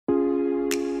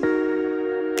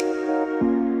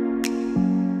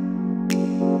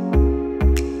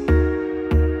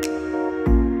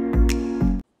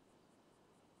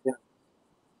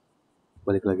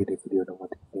balik lagi di video nomor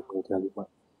 5.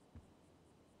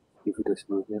 Di video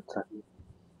sebelumnya terakhir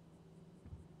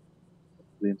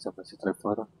beliin sama si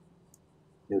Trevor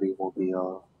dari mobil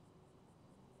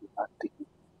antik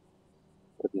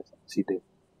kerja sama si D.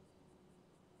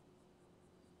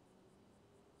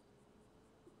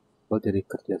 Lo jadi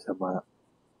kerja sama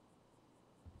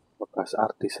bekas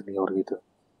artis senior gitu,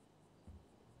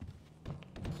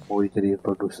 mau jadi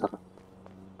produser.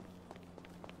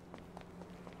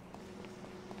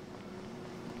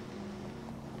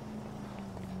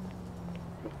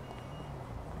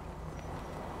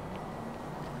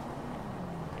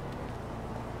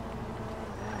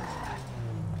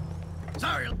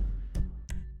 Sorry,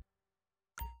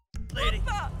 lady.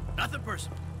 Nothing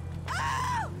personal.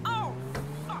 Oh,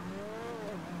 fuck!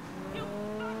 You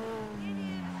fucking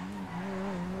idiot!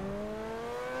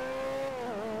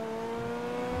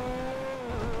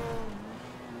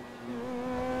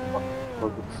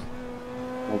 Bagus,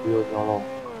 mobil nyolong.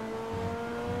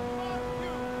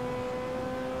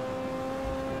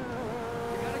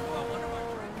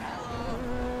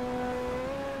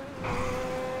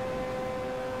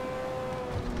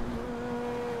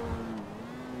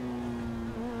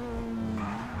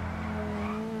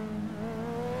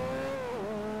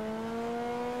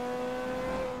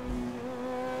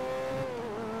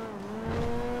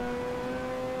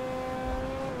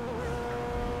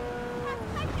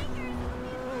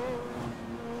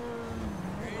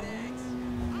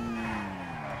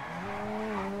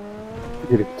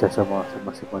 Jadi kerja sama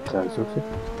si Traxizio sih.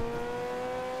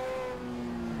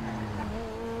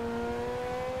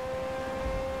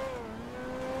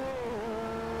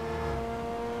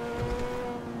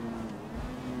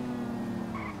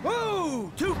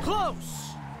 Whoa! Too close!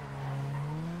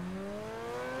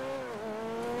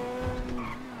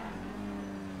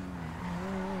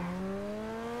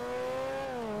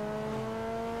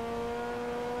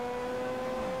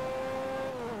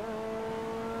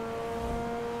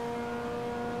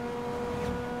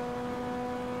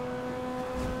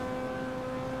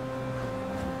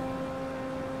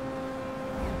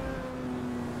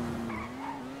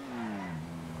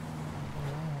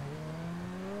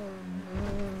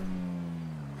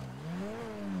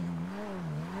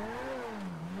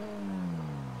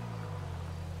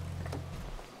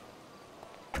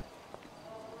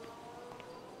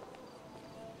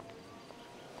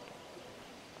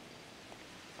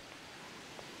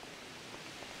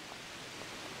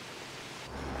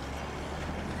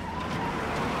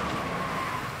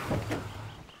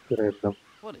 Random.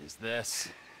 What is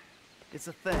this? It's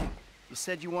a thing. You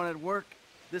said you wanted work.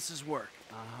 This is work.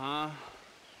 Uh-huh.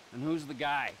 And who's the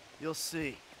guy? You'll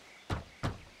see.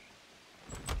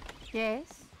 Yes?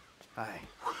 Hi.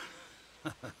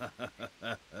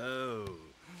 Oh.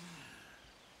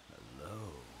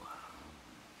 Hello.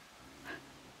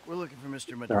 We're looking for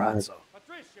Mr. Madrazo.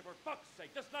 Patricia, for fuck's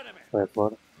sake, just let him in.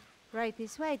 Trevor. Right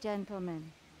this way,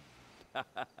 gentlemen.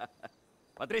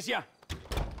 Patricia,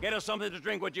 get us something to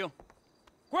drink, would you?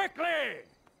 Quickly!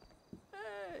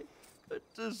 Hey, good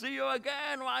to see you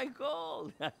again,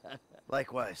 Michael.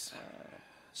 Likewise.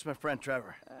 It's my friend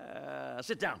Trevor.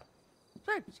 Sit down.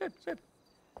 Sit.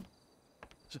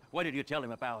 So, what did you tell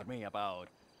him about me, about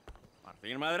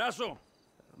Martin Madrazo?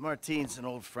 Martine's an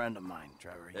old friend of mine,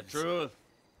 Trevor. The truth.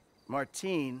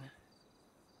 Martine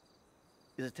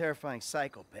is a terrifying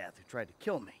psychopath who tried to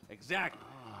kill me. Exactly.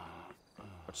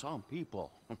 But some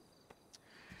people,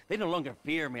 they no longer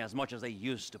fear me as much as they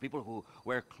used to. People who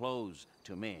wear clothes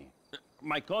to me.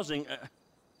 My cousin,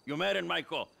 you met him,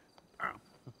 Michael.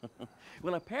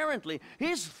 Well, apparently,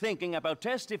 he's thinking about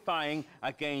testifying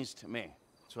against me.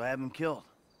 So I have him killed.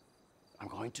 I'm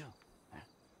going to.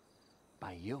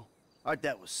 By you. Our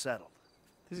debt was settled.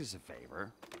 This is a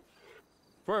favor.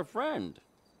 For a friend.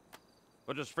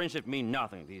 But does friendship mean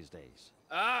nothing these days?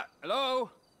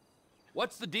 Hello?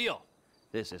 What's the deal?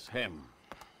 This is him.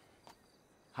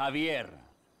 Javier.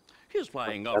 He's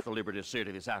flying off to Liberty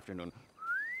City this afternoon.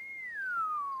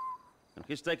 And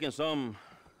he's taking some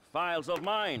files of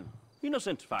mine.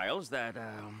 Innocent files that,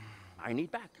 I need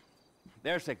back.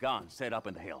 There's a gun set up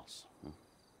in the hills.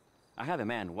 I have a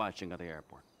man watching at the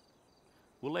airport.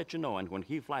 We'll let you know, and when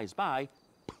he flies by,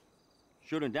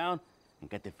 shoot him down and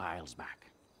get the files back.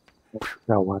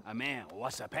 Now what? A man,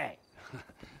 what's a pay?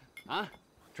 Huh?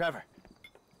 Trevor,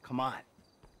 come on.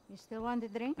 You still want the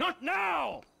drink? Not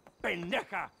now!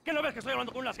 Pendeja! ¿Qué no ves que estoy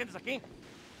hablando con unas gentes aquí?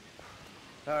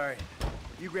 All right.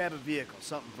 You grab a vehicle,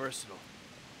 something versatile.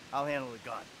 I'll handle the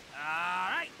gun.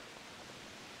 All right.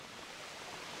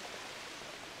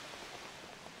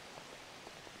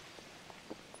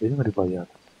 Ini nggak dibayar.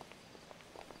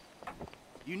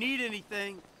 You need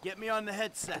anything, get me on the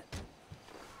headset.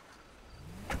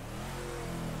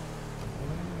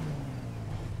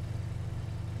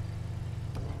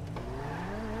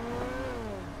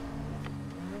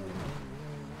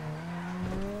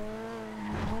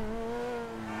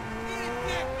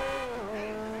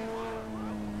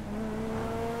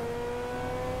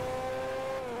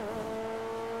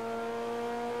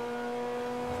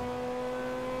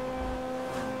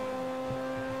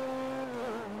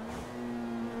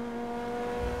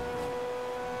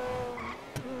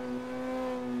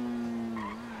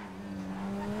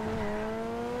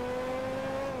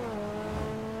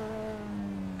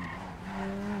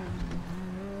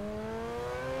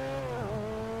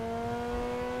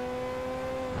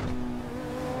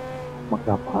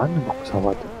 Ada apaan emang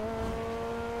pesawat?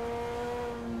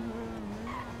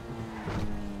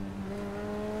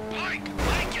 Mike,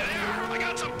 you there? I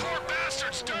got some poor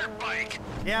bastard's dirt bike.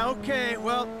 Yeah, okay,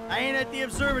 well, I ain't at the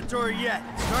observatory yet.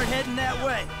 Start heading that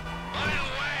way. By the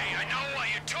way, I know why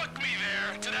you took me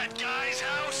there, to that guy's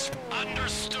house.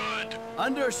 Understood.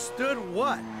 Understood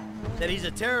what? That he's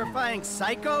a terrifying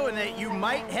psycho and that you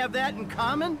might have that in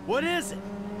common? What is it?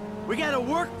 We gotta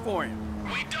work for him.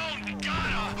 We don't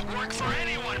gotta work for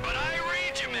anyone, but I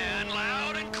read you, man,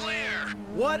 loud and clear.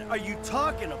 What are you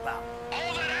talking about?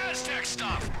 All that Aztec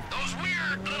stuff, those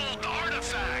weird little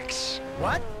artifacts.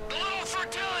 What? The little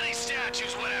fertility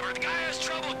statues, whatever. The guy has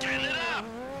trouble getting it up.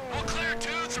 We'll clear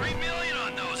 2-3 million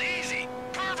on those, easy.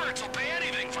 Perverts will pay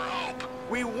anything for hope.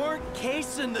 We weren't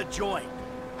casing the joint.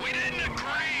 We didn't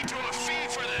agree to a fee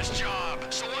for this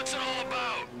job, so what's it all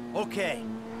about? Okay,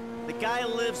 the guy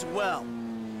lives well.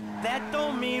 That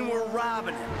don't mean we're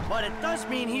robbing him, but it does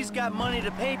mean he's got money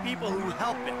to pay people who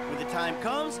help him. When the time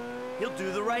comes, he'll do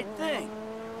the right thing.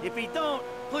 If he don't,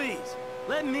 please,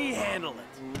 let me handle it.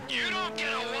 You don't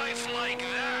get a wife like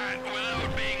that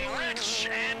without being rich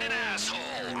and an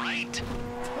asshole, right?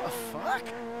 The fuck?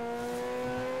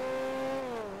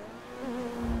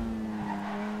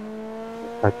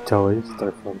 Kacau aja si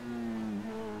Trevor.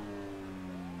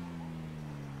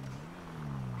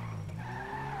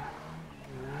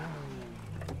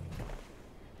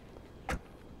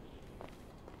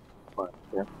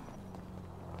 Ya.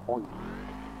 Oh iya.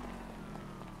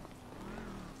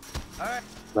 Alright,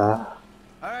 Lah,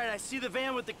 I see the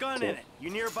van with the gun in it.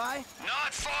 You nearby?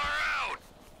 Not far out.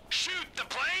 Shoot the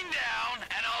plane down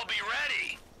and I'll be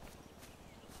ready.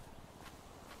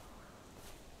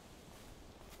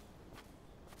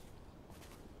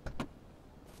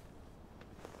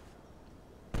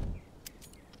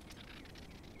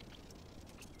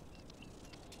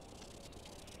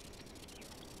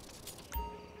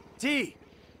 T,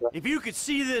 if you could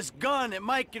see this gun, it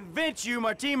might convince you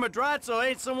Martin Madrazo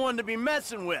ain't someone to be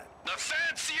messing with. The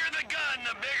fancier the gun,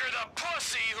 the bigger the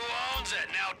pussy who owns it.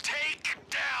 Now take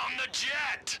down the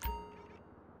jet.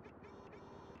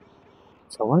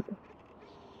 pesawat?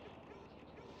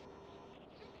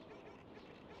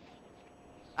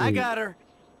 I got her.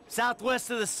 Southwest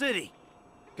of the city.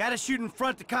 Gotta shoot in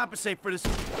front to compensate for this.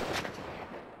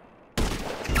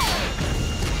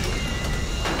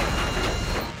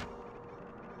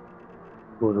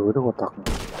 Udah kotaknya.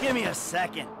 Give me a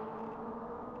second.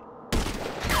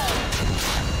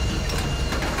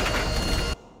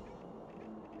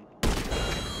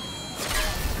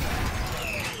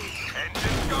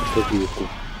 Begitu.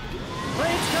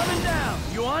 Plane's coming down.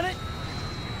 You on it?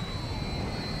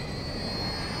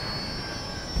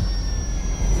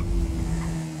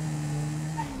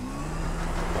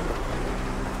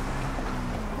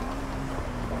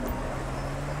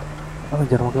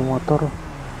 Jangan pakai motor.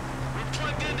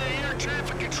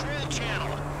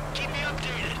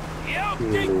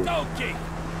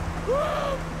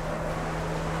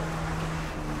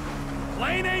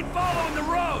 Plane ain't following the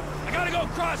road. I gotta go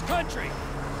cross country.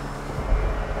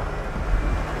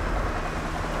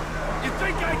 You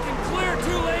think I can clear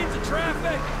 2 lanes of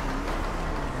traffic?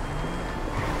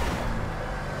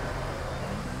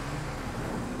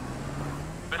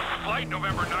 This is flight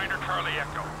November 9er Charlie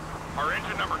Echo. Our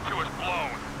engine number 2 is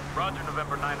blown. Roger,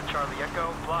 November 9er Charlie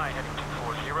Echo. Fly heading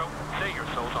 240. Say your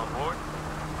soul's on board.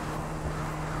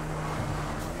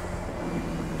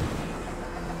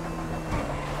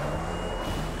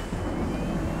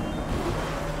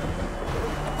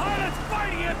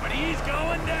 But he's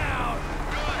going down!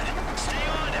 Good. Stay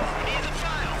on it. We need the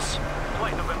files.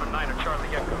 Flight November 9er Charlie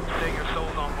Echo. Say your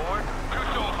soul's on board. 2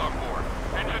 souls on board.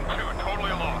 Engine 2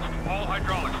 totally lost. All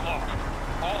hydraulics lost.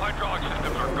 All hydraulic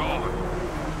systems are gone.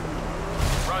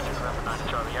 Roger, November 9er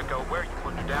Charlie Echo. Where are you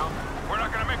putting her down? We're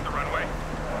not gonna make the runway.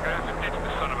 We're gonna have to ditch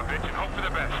the son of a bitch and hope for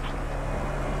the best.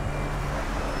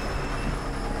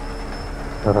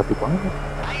 Darat di mana?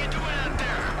 How you doing out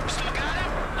there? Still got him?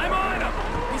 I'm on him!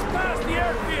 He's past the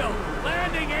airfield!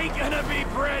 Landing ain't gonna be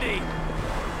pretty!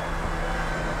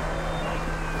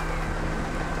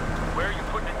 Where are you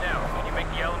putting it down? Can you make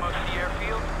the Alamo Sea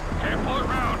airfield? Can't pull it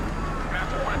round. Gonna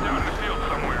have to put it down in the field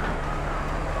somewhere.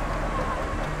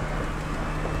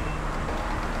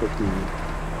 Jadi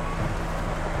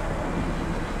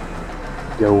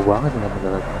jauh banget dengan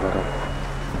mendarat.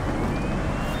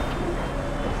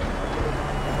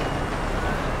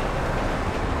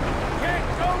 Can't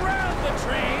go round the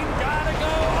train, gotta go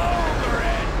over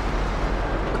it!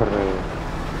 Keren.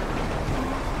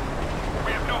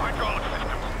 We have no hydraulic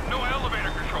systems, no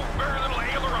elevator control, very little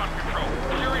aileron control.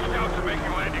 Serious doubts of making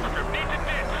landing strip. Need to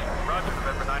ditch. Roger,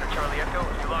 November 9er Charlie Echo.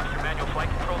 You lost your manual flight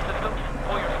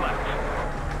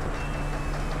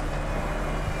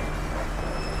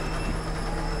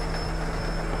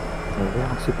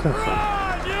Nah, si Trevor.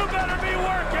 Run! You better be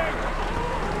working!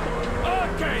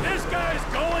 Okay, this guy's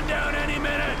going down any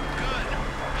minute. Good.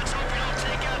 Let's hope we don't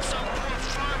take out some poor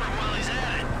farmer while he's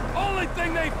at it. Only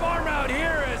thing they farm out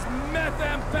here is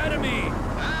methamphetamine.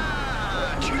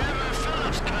 Ah, Trevor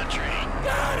Philips country.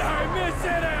 God, I miss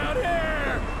it out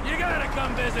here! You gotta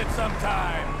come visit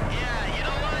sometime. Yeah, you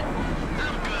know what?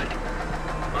 I'm good.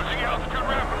 Losing altitude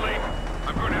rapidly.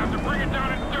 I'm going to have to bring it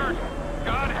down in dirt.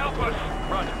 God help us.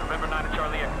 Roger, November 9 to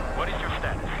Charlie Echo. What is your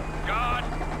status? God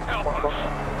help us.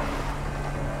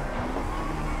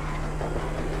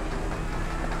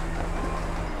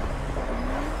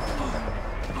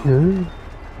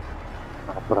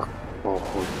 Nabrak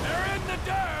pohon. They're in the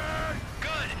dirt!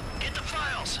 Good. Get the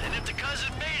files, and if the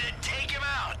cousin made it, take him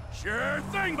out. Sure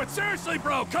thing, but seriously,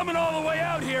 bro, coming all the way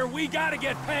out here, we gotta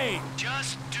get paid.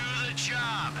 Just do the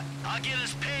job. I'll get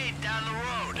us paid down the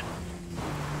road.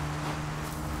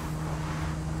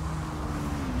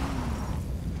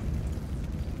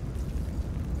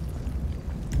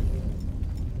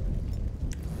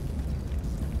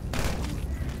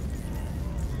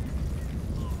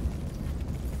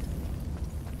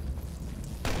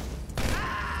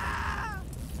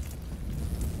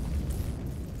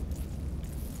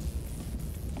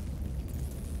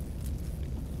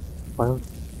 File.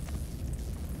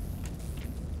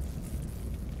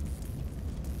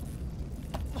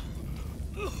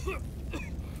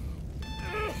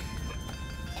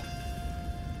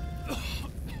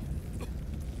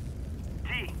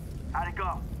 T, how'd it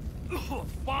go?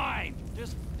 Fine,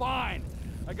 just fine.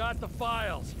 I got the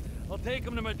files. I'll take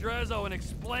them to Madrezzo and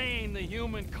explain the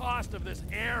human cost of this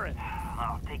errand.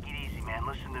 Oh, take it easy, man.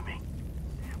 Listen to me.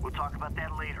 We'll talk about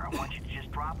that later. I want you to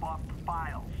just drop off the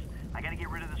files. I gotta get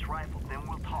rid of this rifle, then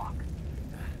we'll talk.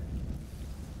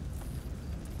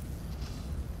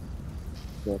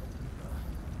 Ya.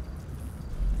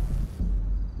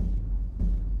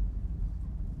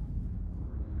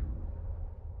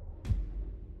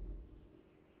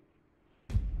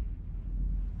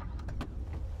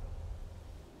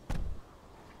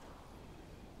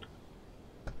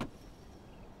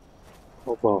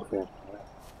 Oh, oke.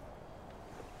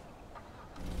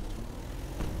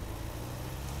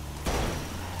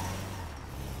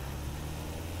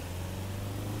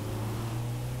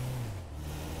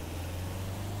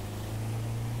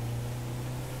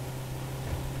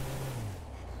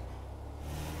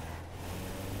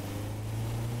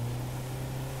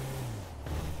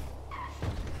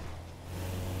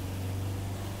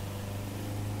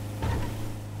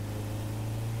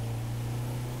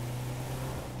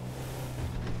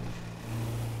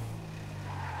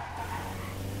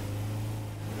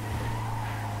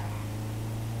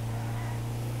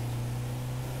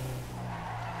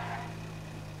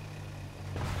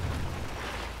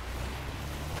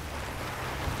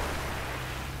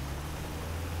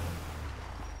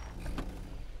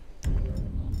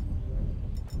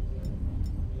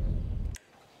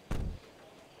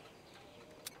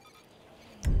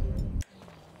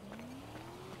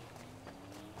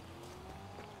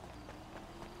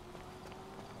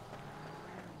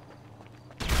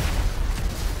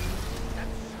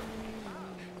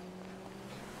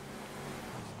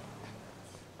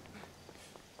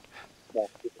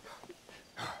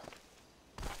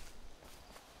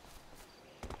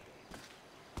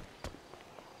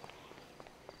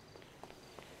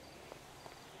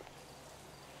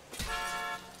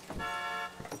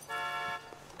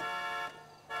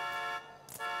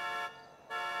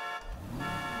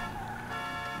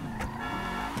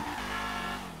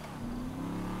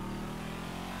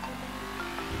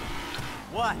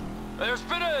 What? There's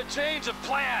been a change of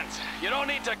plans. You don't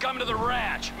need to come to the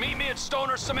ranch. Meet me at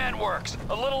Stoner Cement Works,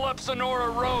 a little up Sonora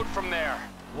Road from there.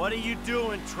 What are you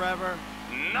doing, Trevor?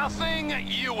 Nothing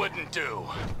you wouldn't do.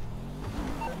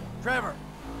 Trevor!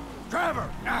 Trevor!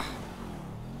 Ah,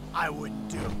 I wouldn't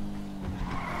do.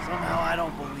 Somehow I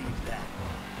don't believe that.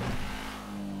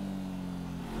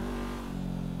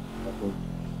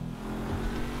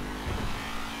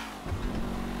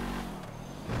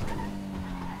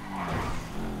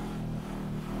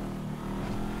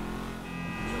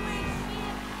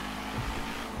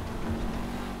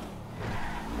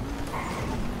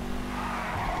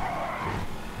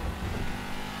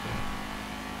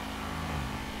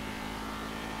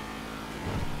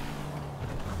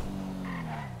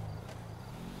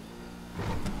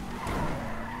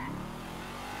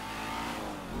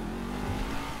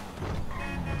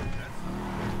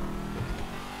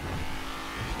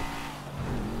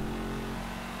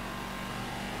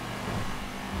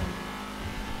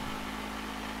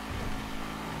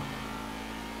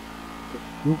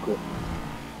 Juga.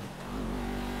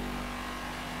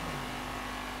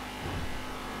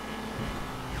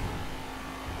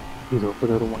 Itu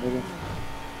pada rumahnya kan.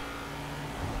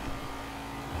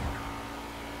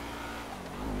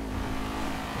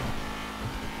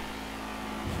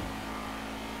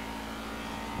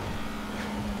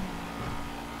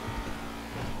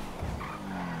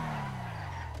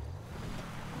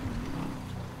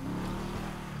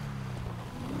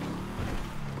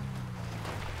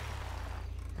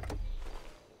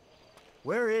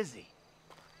 Where is he?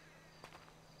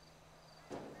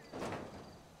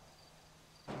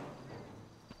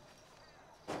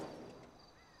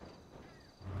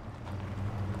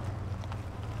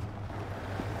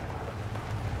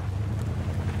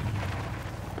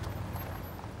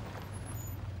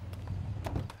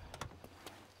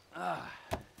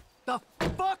 The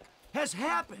fuck has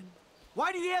happened?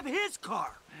 Why do you have his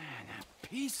car?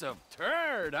 Piece of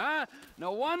turd, huh?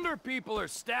 No wonder people are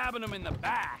stabbing him in the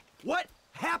back. What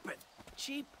happened?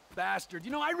 Cheap bastard.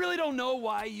 You know, I really don't know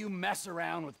why you mess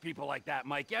around with people like that,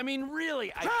 Mikey. I mean,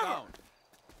 really, I don't.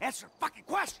 Answer the fucking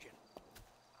question.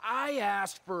 I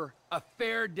asked for a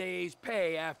fair day's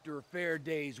pay after a fair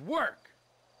day's work.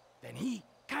 Then he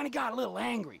kind of got a little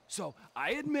angry. So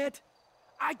I admit,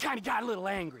 I kind of got a little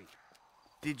angry.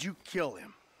 Did you kill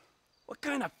him? What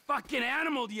kind of fucking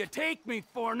animal do you take me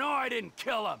for? No, I didn't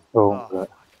kill him. Oh, enggak.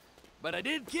 But I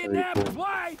did kidnap his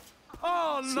wife.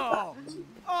 Oh, no.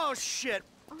 Oh, shit.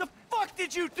 What the fuck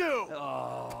did you do?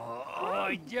 Oh,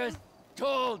 I just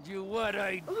told you what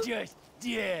I just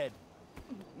did.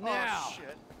 Now, Oh,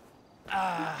 shit.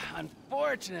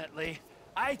 unfortunately,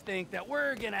 I think that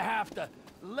we're gonna have to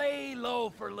lay low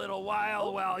for a little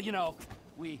while you know,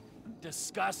 we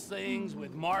discuss things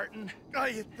with Martin. Oh,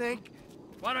 you think?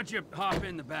 Why don't you hop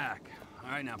in the back?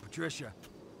 All right, now, Patricia,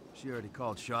 she already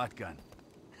called shotgun.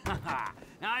 Now,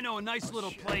 I know a nice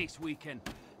little place we can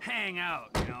hang out,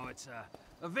 you know, it's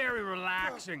a very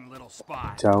relaxing little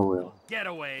spot. Jauh ya.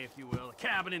 Getaway, if you will, a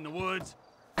cabin in the woods.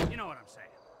 You know what I'm saying.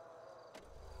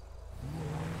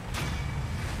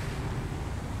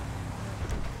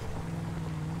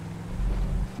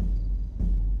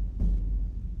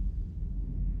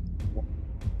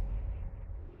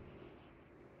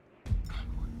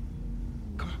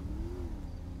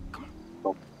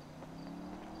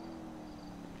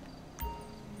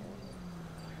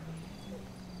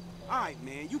 All right,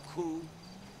 man, you cool.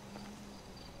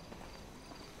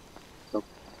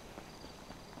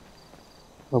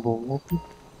 Nggak bawa mobil.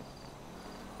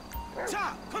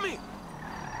 Chop, come here.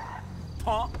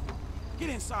 Punk, get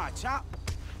inside, Chop.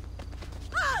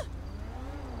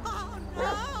 Oh,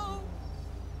 no!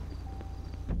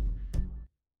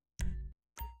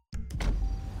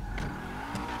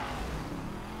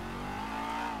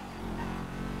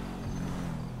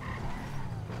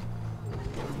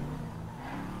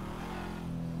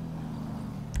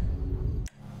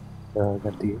 Ya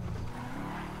ganti.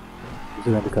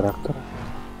 Bisa ganti karakter.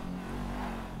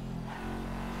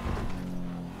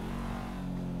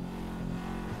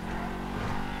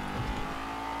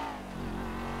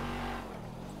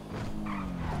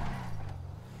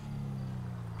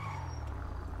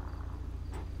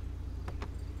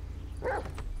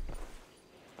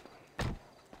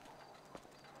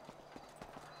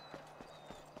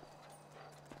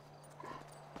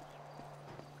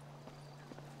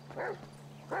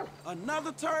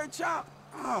 Another turd, Chop?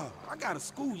 Oh, I gotta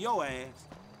school your ass.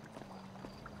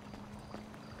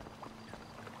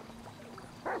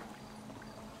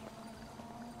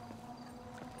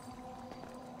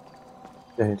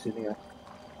 Dari sini ya.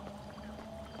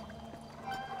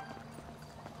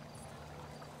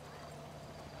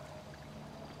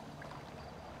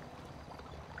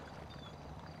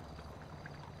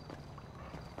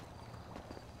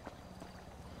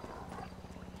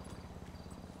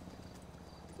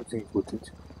 Ikutin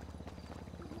sih.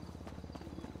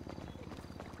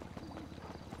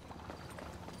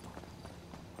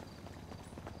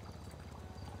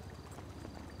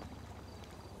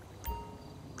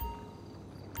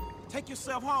 Take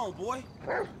yourself home, boy.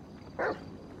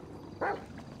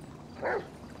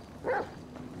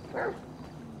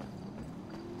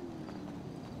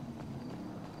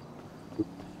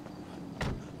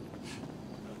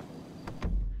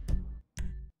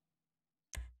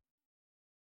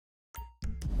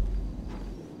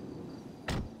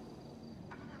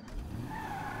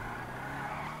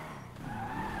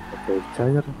 Pakai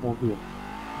cair mobil.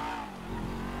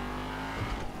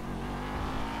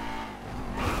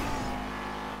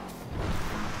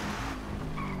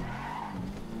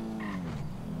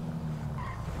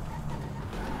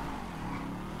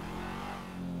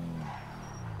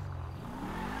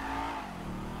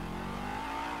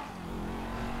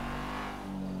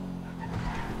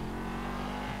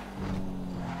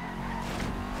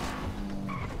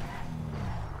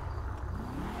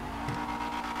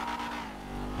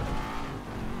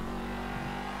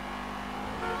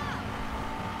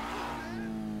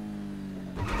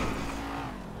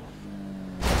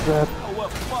 That Oh, well,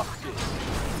 fuck it.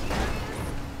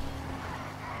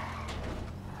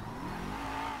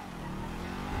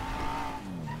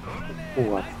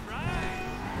 kuat.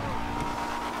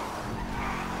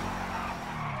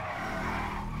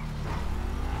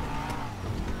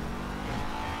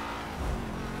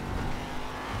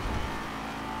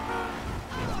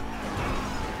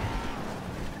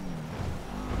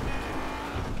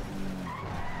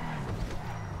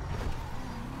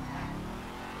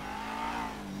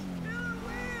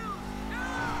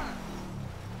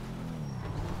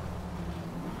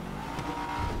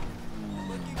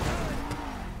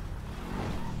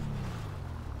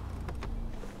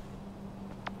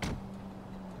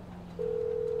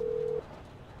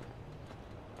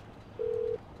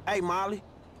 Hey, Molly,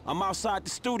 I'm outside the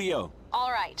studio. All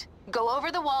right. Go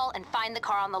over the wall and find the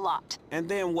car on the lot. And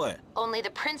then what? Only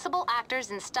the principal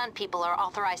actors and stunt people are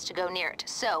authorized to go near it.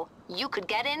 So, you could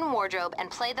get in wardrobe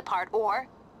and play the part, or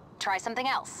try something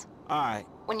else. All right.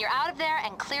 When you're out of there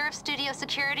and clear of studio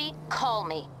security, call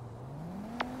me.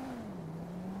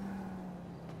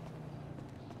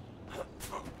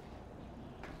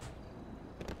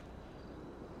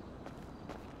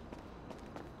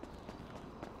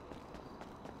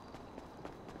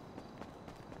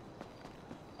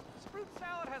 Fruit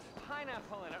salad has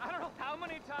pineapple in it. I don't know how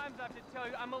many times I have to tell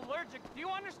you I'm allergic. Do you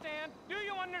understand? Do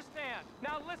you understand?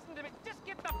 Now listen to me. Just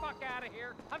get the fuck out of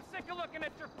here. I'm sick of looking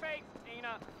at your face,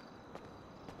 Tina.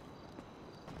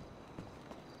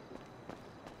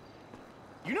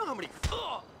 You know how many...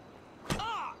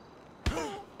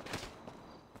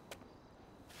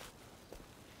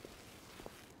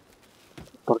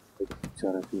 Pergi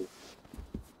bicara dia.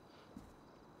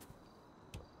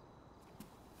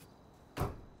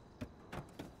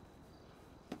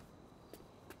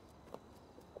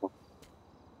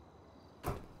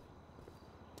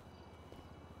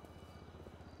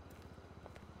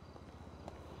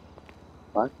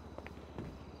 What?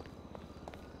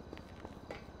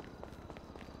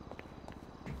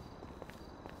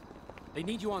 They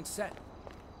need you on set.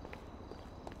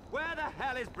 Where the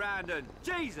hell is Brandon?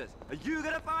 Jesus! Are you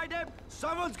gonna find him?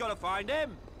 Someone's gotta find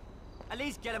him! At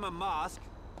least get him a mask,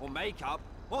 or makeup,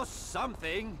 or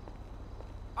something.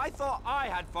 I thought I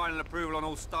had final approval on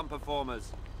all stunt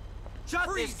performers. Shut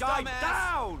Freeze, this guy dumbass!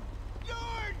 down!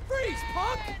 Freeze,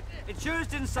 punk! Insurance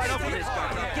didn't sign off on this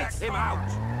guy. Now get him out!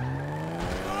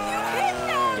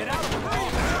 Get out of the way!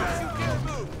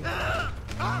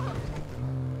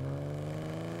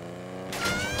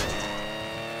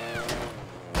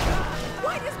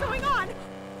 What is going on?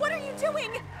 What are you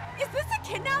doing? Is this a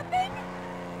kidnapping?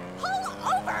 Pull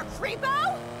over,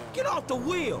 creepo! Get off the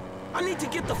wheel. I need to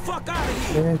get the fuck out of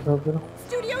here. Ini kalau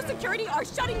Studio security are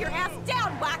shutting your ass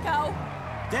down, wacko!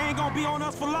 They ain't gonna be on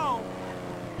us for long.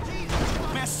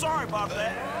 Man, sorry about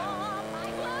that.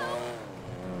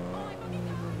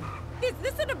 Is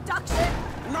this an abduction?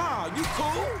 Nah, you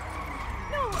cool?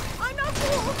 No, I'm not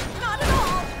cool. Not at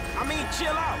all. I mean,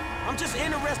 chill out. I'm just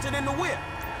interested in the whip.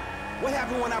 What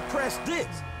happened when I pressed this?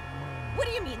 What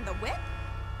do you mean, the whip?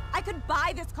 I could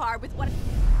buy this car with one.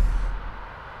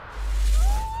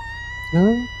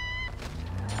 Huh?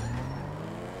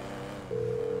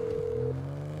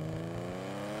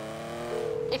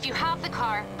 If you have the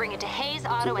car, bring it to Hayes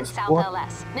Auto in South What?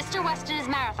 LS. Mr. Weston is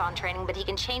marathon training, but he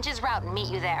can change his route and meet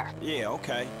you there. Yeah,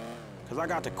 okay. Because I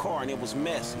got the car and it was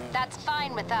messy. That's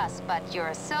fine with us, but your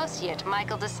associate,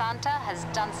 Michael DeSanta, has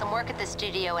done some work at the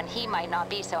studio and he might not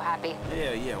be so happy.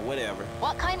 Yeah, whatever.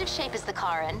 What kind of shape is the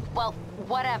car in? Well,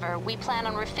 whatever. We plan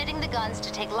on refitting the guns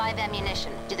to take live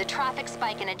ammunition. Do the traffic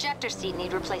spike and ejector seat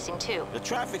need replacing too? The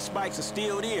traffic spikes are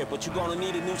still there, but you're gonna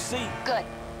need a new seat. Good.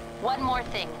 One more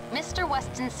thing. Mr.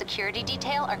 Weston's security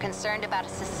detail are concerned about a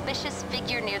suspicious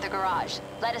figure near the garage.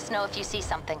 Let us know if you see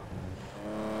something.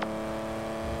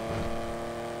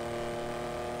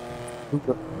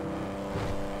 Juga.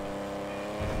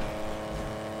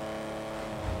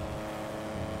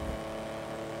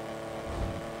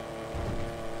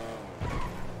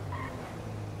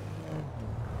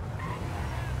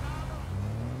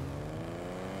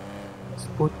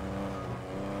 Sebut.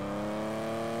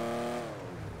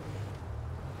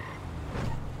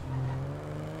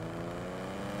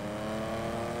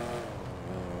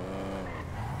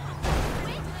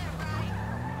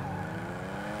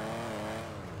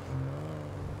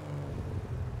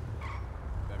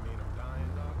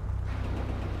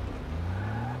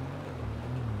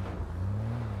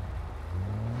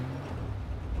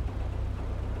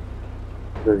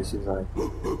 Dari sini.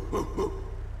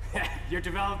 You're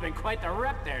developing quite the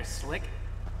rep there, Slick.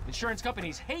 Insurance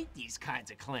companies hate these kinds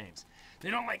of claims.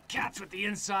 They don't like cats with the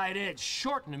inside edge,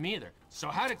 shorten them either. So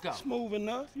how'd it go? Smooth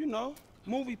enough, you know.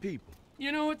 Movie people.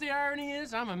 You know what the irony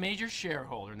is? I'm a major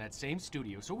shareholder in that same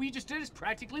studio, so what we just did is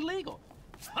practically legal.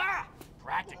 Ha!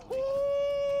 Practically.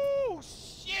 Ooh,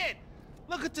 shit!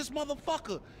 Look at this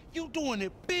motherfucker. You doing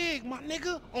it big, my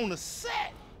nigga, on the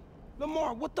set.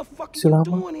 Lamar, what the fuck are you Selama.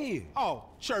 doing here? Oh,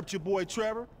 chirped your boy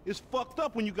Trevor. It's fucked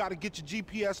up when you gotta get your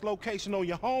GPS location on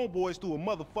your homeboys through a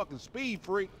motherfucking speed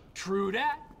freak. True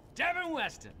that. Devin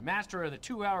Weston, master of the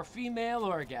 2-hour female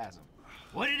orgasm.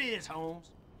 What it is,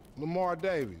 Holmes? Lamar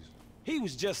Davies. He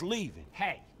was just leaving.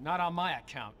 Hey, not on my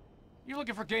account. You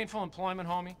looking for gainful employment,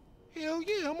 homie? Hell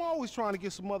yeah, I'm always trying to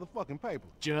get some motherfucking paper.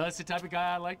 Just the type of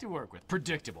guy I like to work with.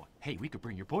 Predictable. Hey, we could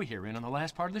bring your boy here in on the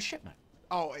last part of the shipment.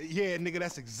 Oh, yeah, nigga,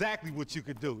 that's exactly what you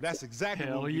could do. That's exactly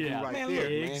Hell what we yeah. do right Man, there,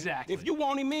 look, man. man. Exactly. If you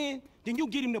want him in, then you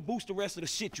get him to boost the rest of the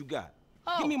shit you got.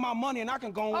 Give me my money and I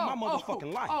can go on with my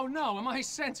motherfucking life. Oh, no, am I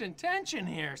sensing tension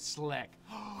here, Slick?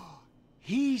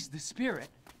 He's the spirit,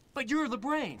 but you're the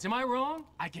brains. Am I wrong?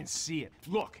 I can see it.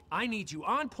 Look, I need you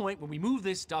on point when we move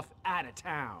this stuff out of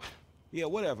town. Yeah,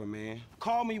 whatever, man.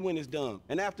 Call me when it's done.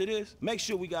 And after this, make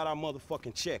sure we got our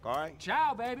motherfucking check, all right?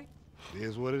 Ciao, baby. It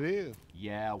is what it is.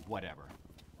 Yeah, whatever.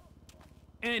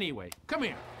 Anyway, come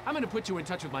here. I'm gonna put you in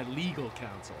touch with my legal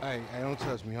counsel. Hey, don't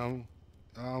touch me, homie.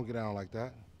 I don't get down like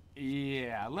that.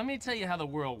 Yeah, let me tell you how the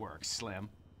world works, Slim.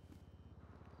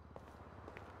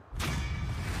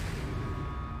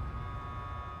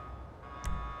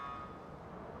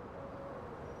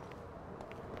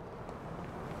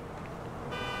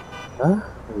 Hah?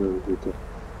 Gitu.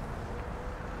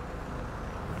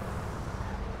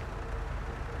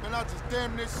 Man, I just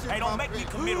damn this shit. Hey, don't make me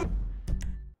commit a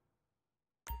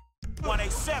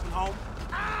 187, home.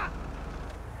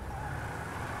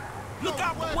 Look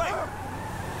out the way.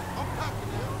 I'm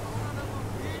packing it.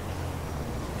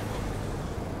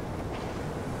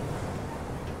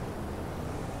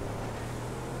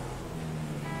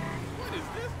 What is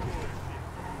this bullshit?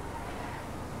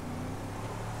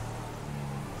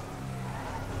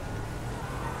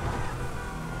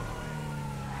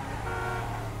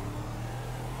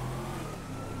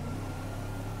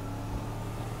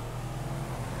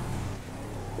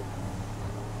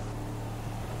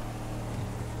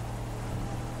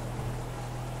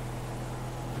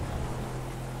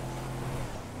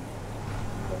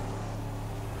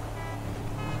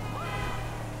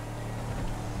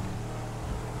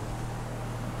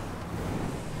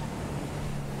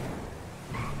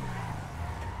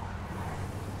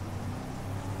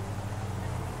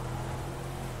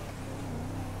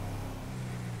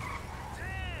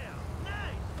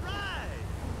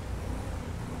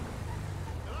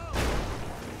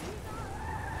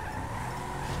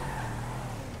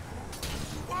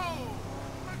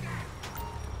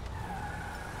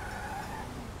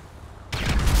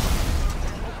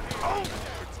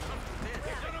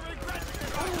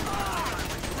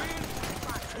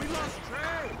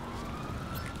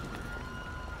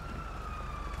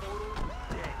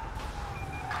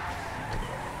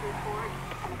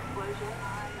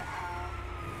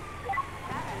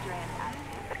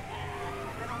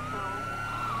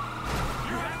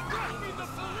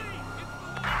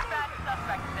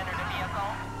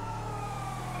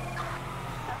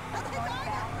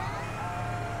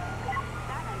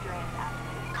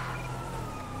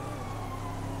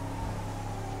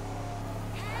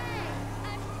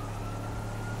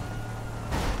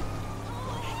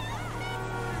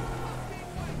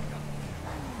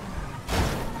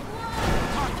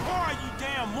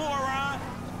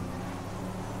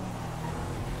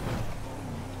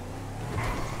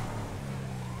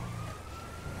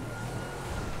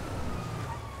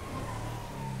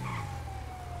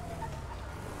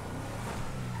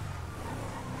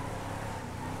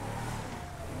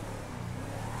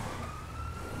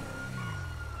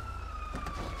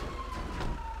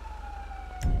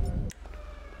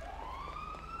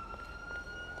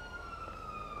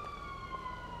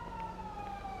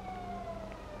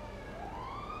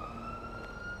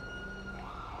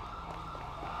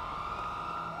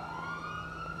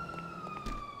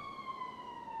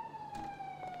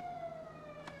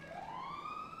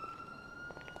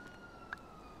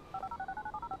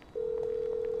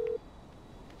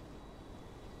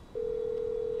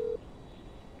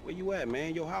 Where you at,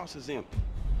 man? Your house is empty.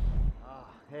 Oh,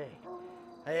 hey.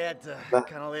 I had to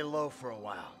kind of lay low for a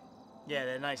while. Yeah,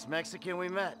 that nice Mexican we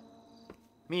met.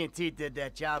 Me and T did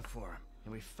that job for him,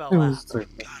 and we fell out.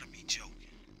 Gotta be joking.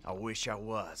 I wish I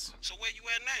was. So where you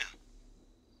at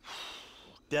now?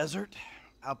 Desert,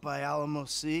 out by Alamo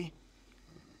Sea.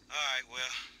 All right, well,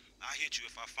 I'll hit you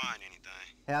if I find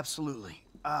anything. Absolutely.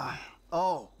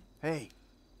 Oh, hey.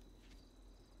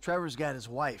 Trevor's got his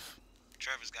wife.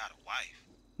 Trevor's got a wife.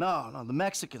 No, the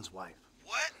Mexican's wife.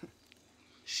 What?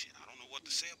 Shit, I don't know what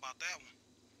to say about that one.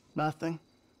 Nothing.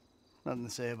 Nothing to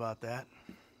say about that.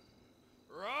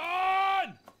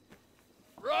 Run!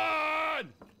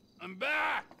 Run! I'm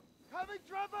back! Coming,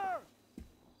 Trevor!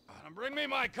 Bring me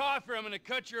my coffee, I'm gonna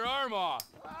cut your arm off.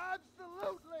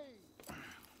 Absolutely!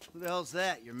 Who the hell's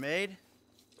that? Your maid?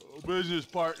 Business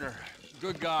partner.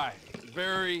 Good guy.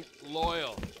 Very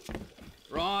loyal.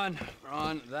 Ron,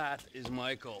 that is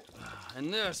Michael.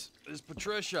 And this is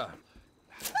Patricia.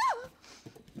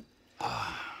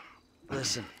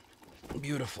 Listen,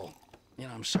 beautiful. You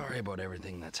know, I'm sorry about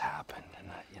everything that's happened. And,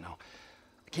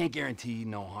 I can't guarantee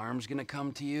no harm's gonna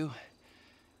come to you.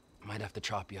 I might have to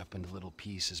chop you up into little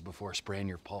pieces before spraying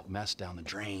your pulp mess down the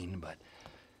drain, but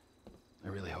I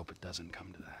really hope it doesn't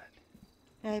come to that.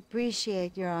 I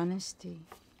appreciate your honesty.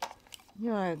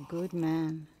 You are a good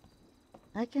man.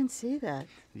 I can see that.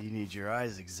 You need your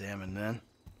eyes examined then.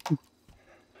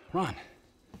 Ron,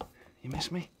 you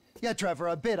miss me? Yeah, Trevor,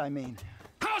 a bit, I mean.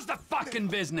 How's the fucking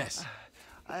business?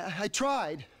 I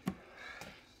tried.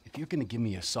 If you're gonna give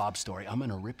me a sob story, I'm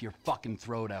gonna rip your fucking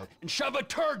throat out and shove a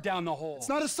turd down the hole. It's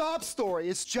not a sob story.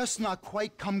 It's just not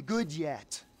quite come good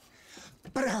yet.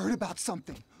 But I heard about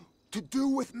something to do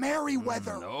with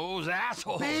Merryweather. Those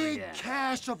assholes Big again.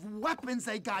 cache of weapons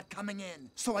they got coming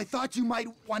in. So I thought you might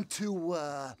want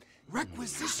to,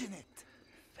 requisition it.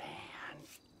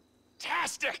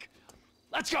 Fantastic!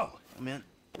 Let's go! I'm in.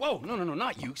 Whoa, no,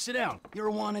 not you. Sit down. You're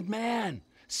a wanted man.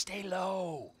 Stay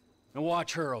low. Now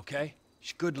watch her, okay?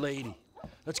 She's a good lady.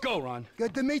 Let's go, Ron.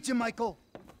 Good to meet you, Michael.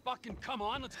 Fucking come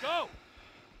on, let's go!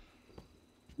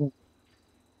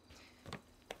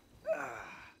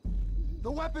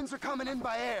 The weapons are coming in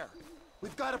by air.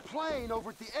 We've got a plane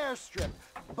over at the airstrip,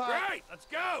 but... Great, let's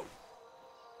go!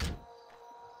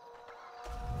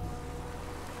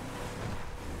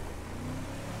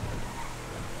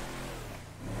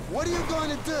 What are you going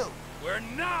to do? We're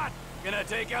not gonna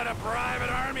take out a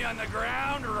private army on the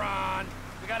ground, Ron.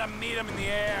 We gotta meet them in the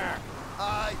air.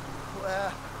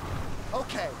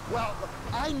 Okay, well, look,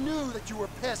 I knew that you were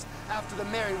pissed after the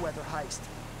Merryweather heist,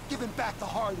 giving back the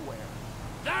hardware.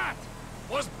 That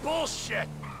was bullshit!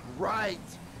 Right.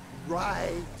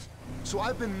 So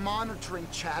I've been monitoring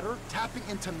chatter, tapping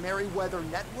into Merryweather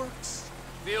networks.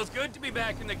 Feels good to be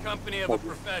back in the company of a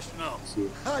professional.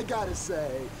 I gotta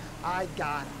say, I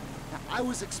got it. Now, I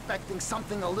was expecting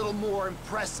something a little more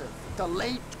impressive. The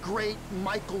late, great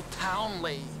Michael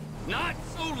Townley. Not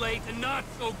so late and not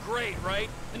so great, right?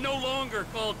 And no longer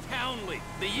called Townley.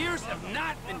 The years have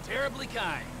not been terribly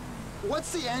kind.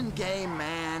 What's the end game,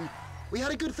 man? We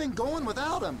had a good thing going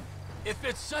without him. If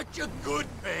it's such a good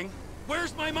thing,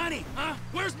 where's my money, huh?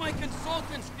 Where's my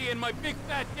consultancy and my big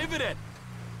fat dividend?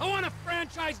 I want a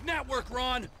franchise network,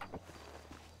 Ron.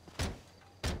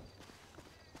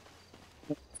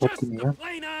 Just the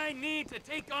plane I need to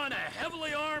take on a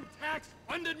heavily armed,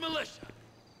 tax-funded militia.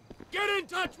 Get in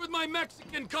touch with my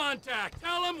Mexican contact.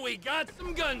 Tell him we got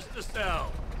some guns to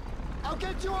sell. I'll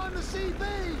get you on the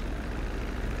CV.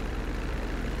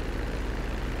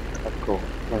 Cool.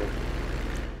 Right.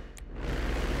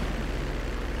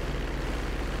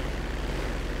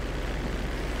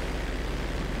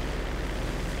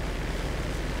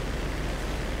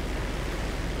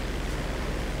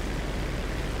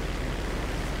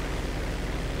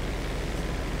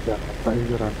 Ya, apa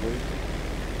ini runway?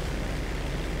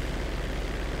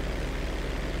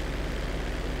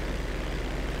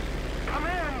 Come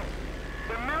in!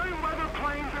 The Merryweather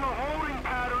plane's in a holding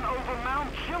pattern over Mount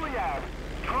Chiliad.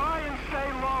 Try and stay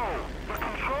low. The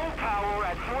control tower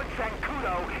at Fort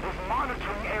Zancudo is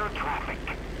monitoring air traffic.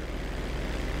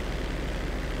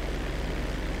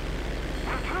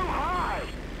 You're too high!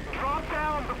 Drop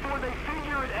down before they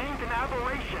figure it ain't an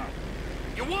aberration.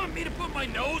 You want me to put my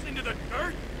nose into the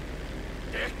dirt?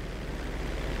 Dick.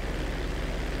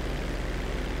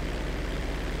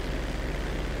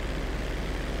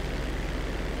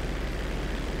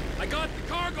 I got the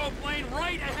cargo plane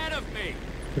right ahead of me.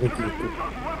 You're gonna use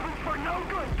those weapons for no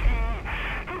good, Key.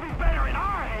 He'll be better in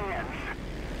our hands.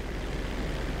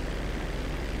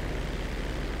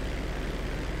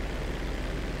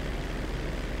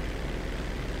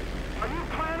 Are you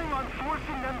planning on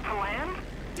forcing them to land?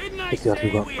 Didn't I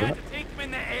say we had to take them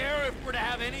in the air if we're to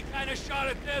have any kind of shot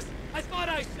at this? I thought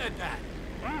I said that.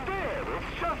 You did.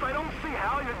 It's just I don't see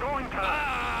how you're going to...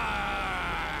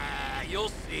 Ah, you'll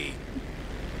see.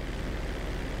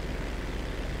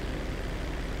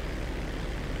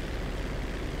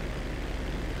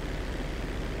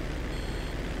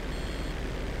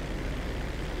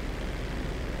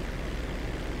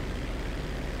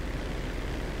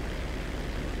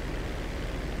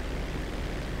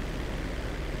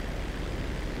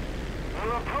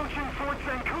 You're approaching Fort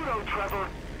Zancudo, Trevor.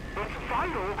 It's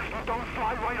vital you don't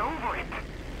fly right over it.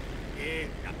 Yeah.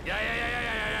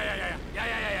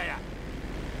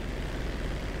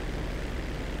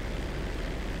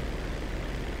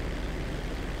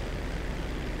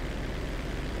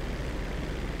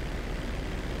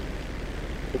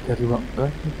 Cari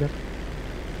enggak nih.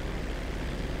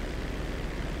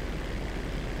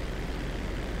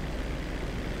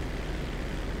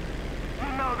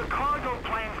 The cargo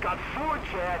plane's got 4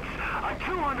 jets, a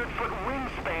 200-foot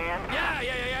wingspan.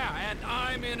 Yeah. And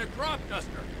I'm in a crop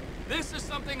duster. This is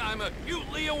something I'm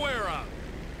acutely aware of.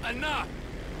 Enough.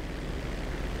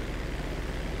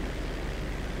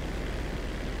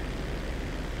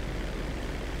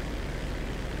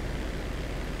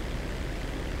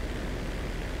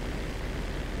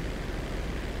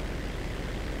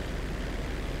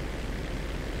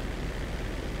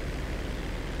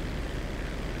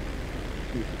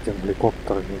 Yang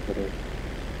helikopter gitu deh.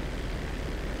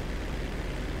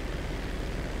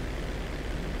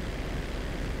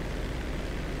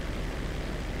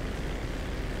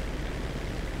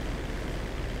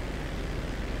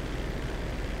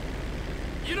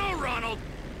 You know, Ronald,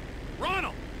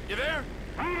 you there?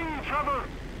 Trevor.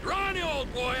 Ronnie, old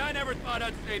boy, I never thought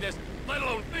I'd say this, let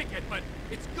alone think it, but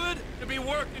it's good to be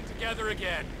working together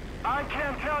again. I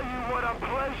can't tell you what a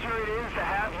pleasure it is to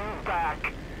have you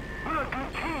back. We're a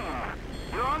good team.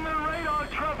 You're on the radar,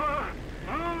 Trevor.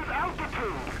 Lose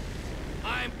altitude.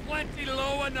 I'm plenty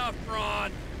low enough,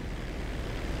 Ron.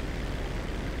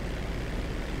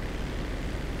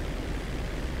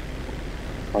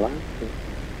 Hello?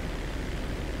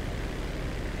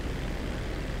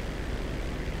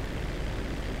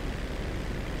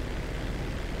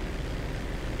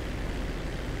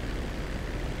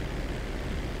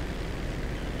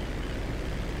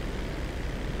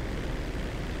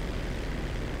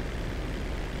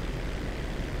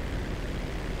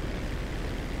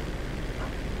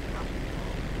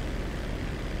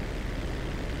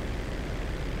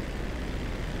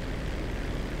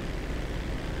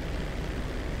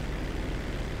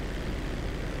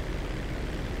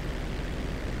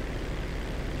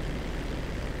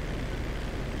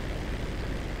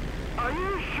 Are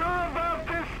you sure about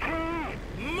this, T?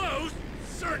 Most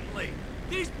certainly.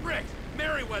 These bricks,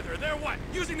 Merryweather, they're what?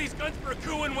 Using these guns for a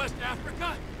coup in West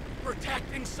Africa?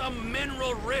 Protecting some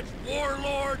mineral-rich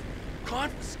warlord?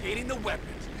 Confiscating the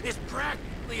weapons is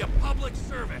practically a public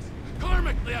service.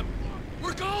 Karmically,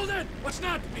 we're golden! What's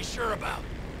not to be sure about?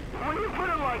 When you put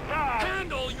it like that...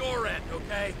 Handle your end,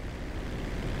 okay?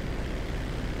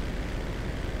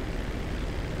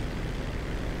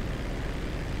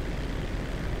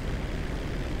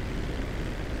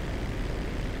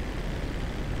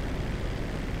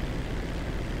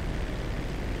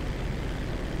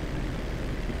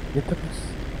 Ya terus.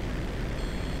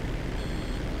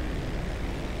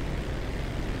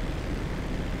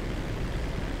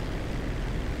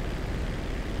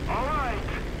 All right,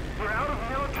 we're out of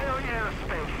military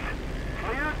airspace.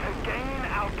 Clear to gain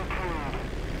altitude.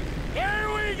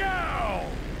 Here we go!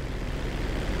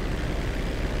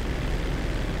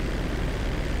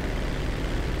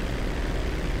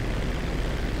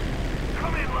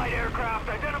 Come in, light aircraft.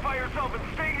 Identify yourself and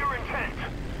state your intent.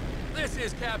 This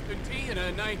is Captain T in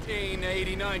a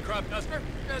 1989 crop duster.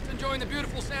 Just enjoying the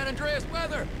beautiful San Andreas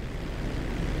weather.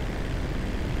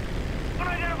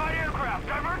 Unidentified aircraft,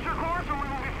 divert your course or we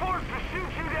will be forced to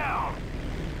shoot you down.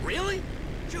 Really?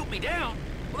 Shoot me down?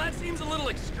 Well, that seems a little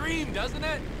extreme, doesn't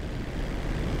it?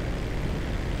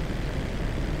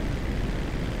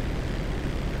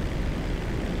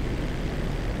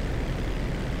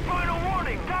 Final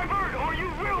warning, divert or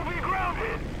you will be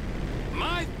grounded.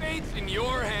 My fate's in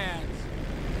your hands.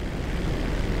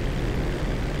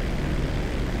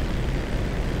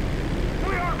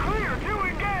 We are clear to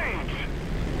engage.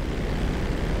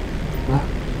 Lah,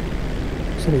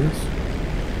 serius?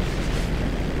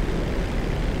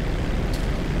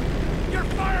 You're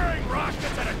firing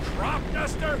rockets at a crop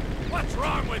duster? What's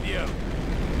wrong with you?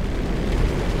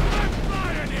 I'm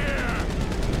flying here!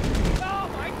 Oh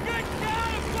my good God!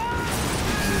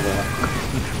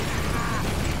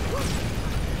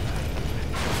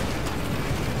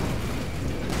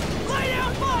 Lay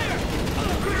down fire!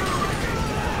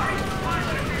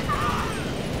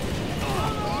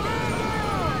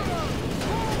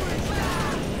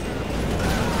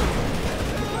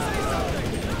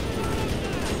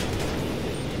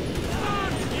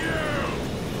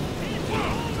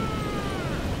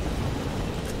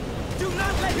 Do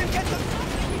not let him get the...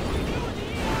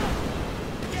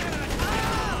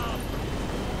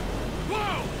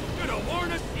 Whoa! Could have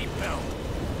worn a seatbelt.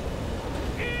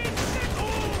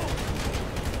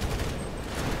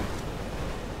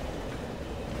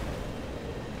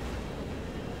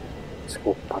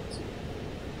 psikopat sih.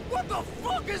 What the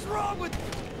fuck is wrong with...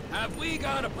 Have we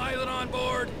got a pilot on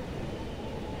board?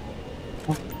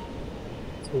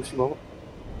 Serius banget.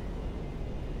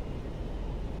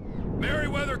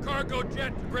 Merryweather cargo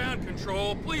jet to ground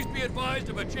control, please be advised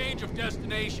of a change of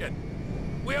destination.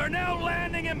 We are now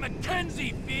landing in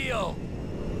Mackenzie Field.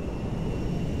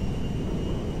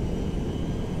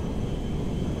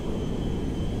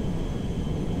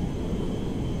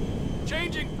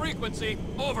 Changing frequency,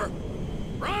 over.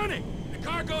 Ronnie, the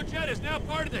cargo jet is now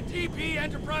part of the TP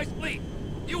Enterprise fleet.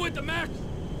 You with the Max?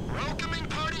 Welcoming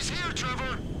party's here,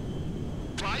 Trevor.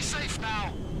 Fly safe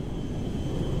now.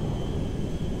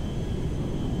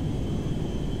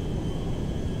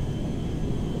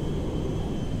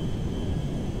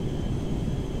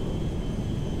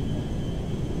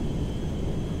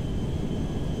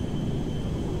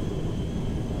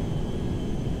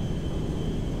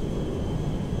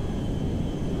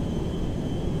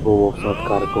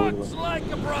 Looks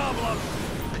like a problem.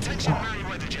 Attention,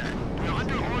 Merryweather Jet. We're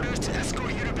under orders to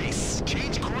escort you to base.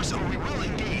 Change course or we will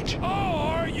engage.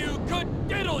 Or you could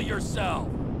diddle yourself.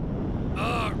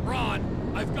 Ron,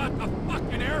 I've got the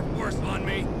fucking Air Force on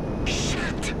me.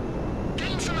 Shit!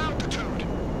 Gain some altitude.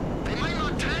 They might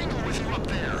not tangle with you up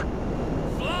there.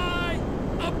 Fly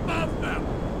above them.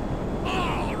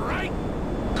 All right.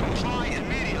 Comply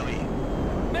immediately.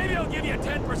 Maybe I'll give you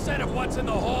 10% of what's in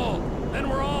the hold. Then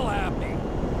we're all happy.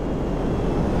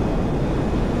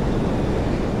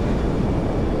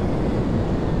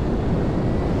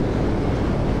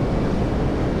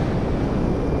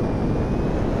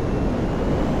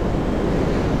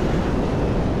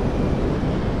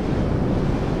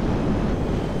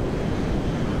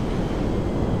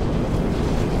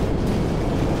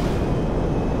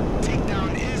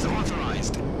 Takedown is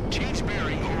authorized. Change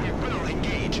bearing or we will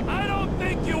engage. I don't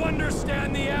think you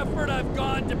understand the effort I've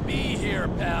gone to be here,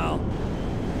 pal.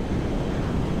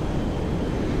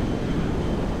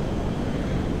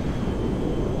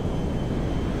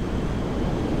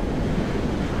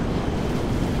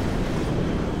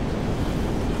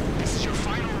 This is your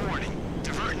final warning.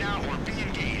 Divert now or be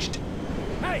engaged.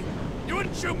 Hey, you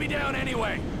wouldn't shoot me down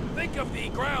anyway. Think of the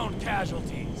ground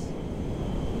casualties.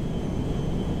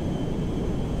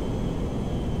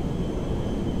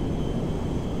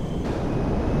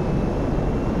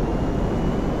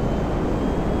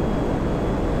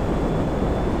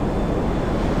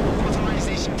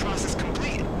 Authorization process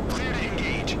complete. Clear to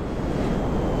engage.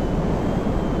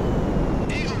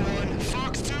 Eagle 1,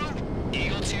 Fox 2.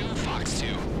 Eagle 2, Fox 2.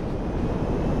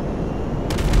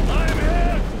 I'm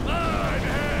hit! I'm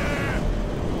hit!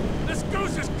 This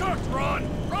goose is cooked, Ron!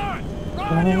 Ron!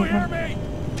 Ron, you hear me?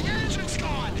 The engine's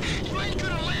gone. You ain't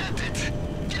gonna land it.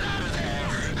 Get out of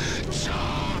there.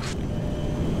 Jump.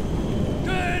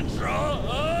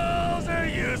 Controls are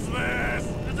useless!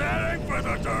 It's heading for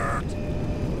the dirt!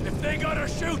 If they gotta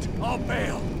shoot, I'll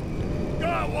bail.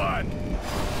 Got one!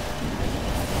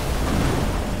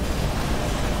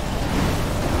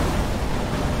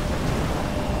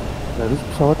 Habis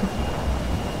pesawat tuh.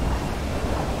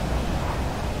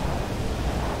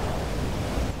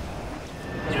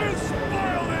 You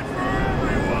spoiled it for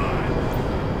everyone!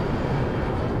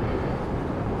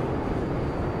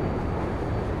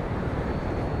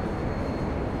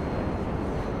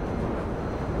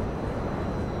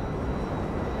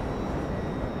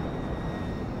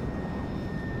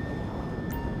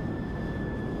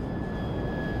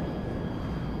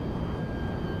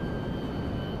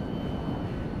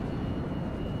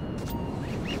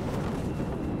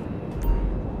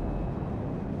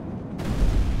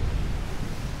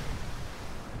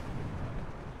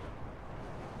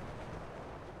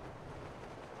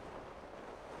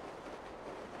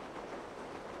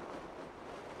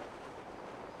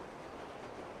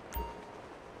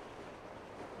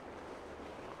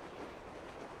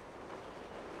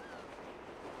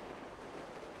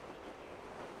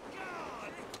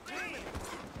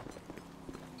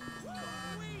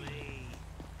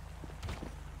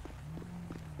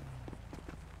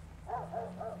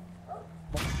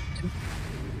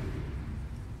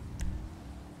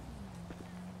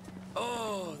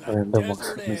 Oh, that Random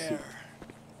desert maksud misi. air.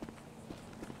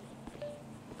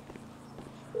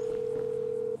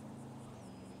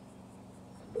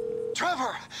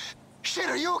 Trevor! Shit,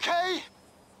 are you okay?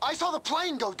 I saw the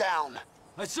plane go down.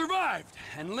 I survived,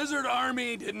 and Lizard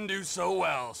Army didn't do so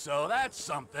well, so that's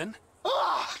something.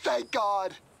 Ah, thank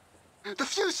God. The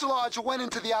fuselage went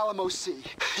into the Alamo Sea.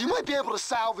 You might be able to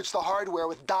salvage the hardware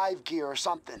with dive gear or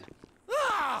something.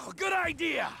 Ah, good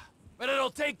idea. But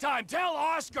it'll take time. Tell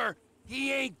Oscar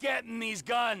he ain't getting these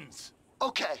guns.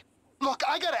 Okay. Look,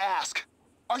 I gotta ask.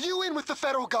 Are you in with the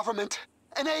federal government?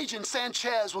 An agent,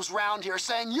 Sanchez, was round here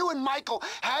saying you and Michael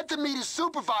had to meet his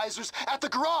supervisors at the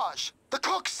garage, the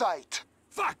cook site.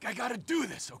 Fuck, I gotta do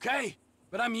this, okay?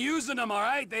 But I'm using them, all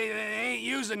right? They ain't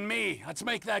using me. Let's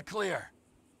make that clear.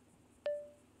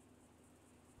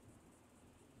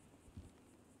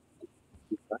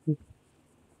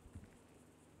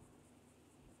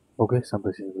 Oke, sampai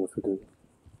sini dulu video.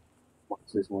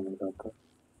 Makasih semua yang nonton.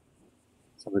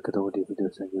 Sampai ketemu di video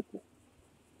selanjutnya.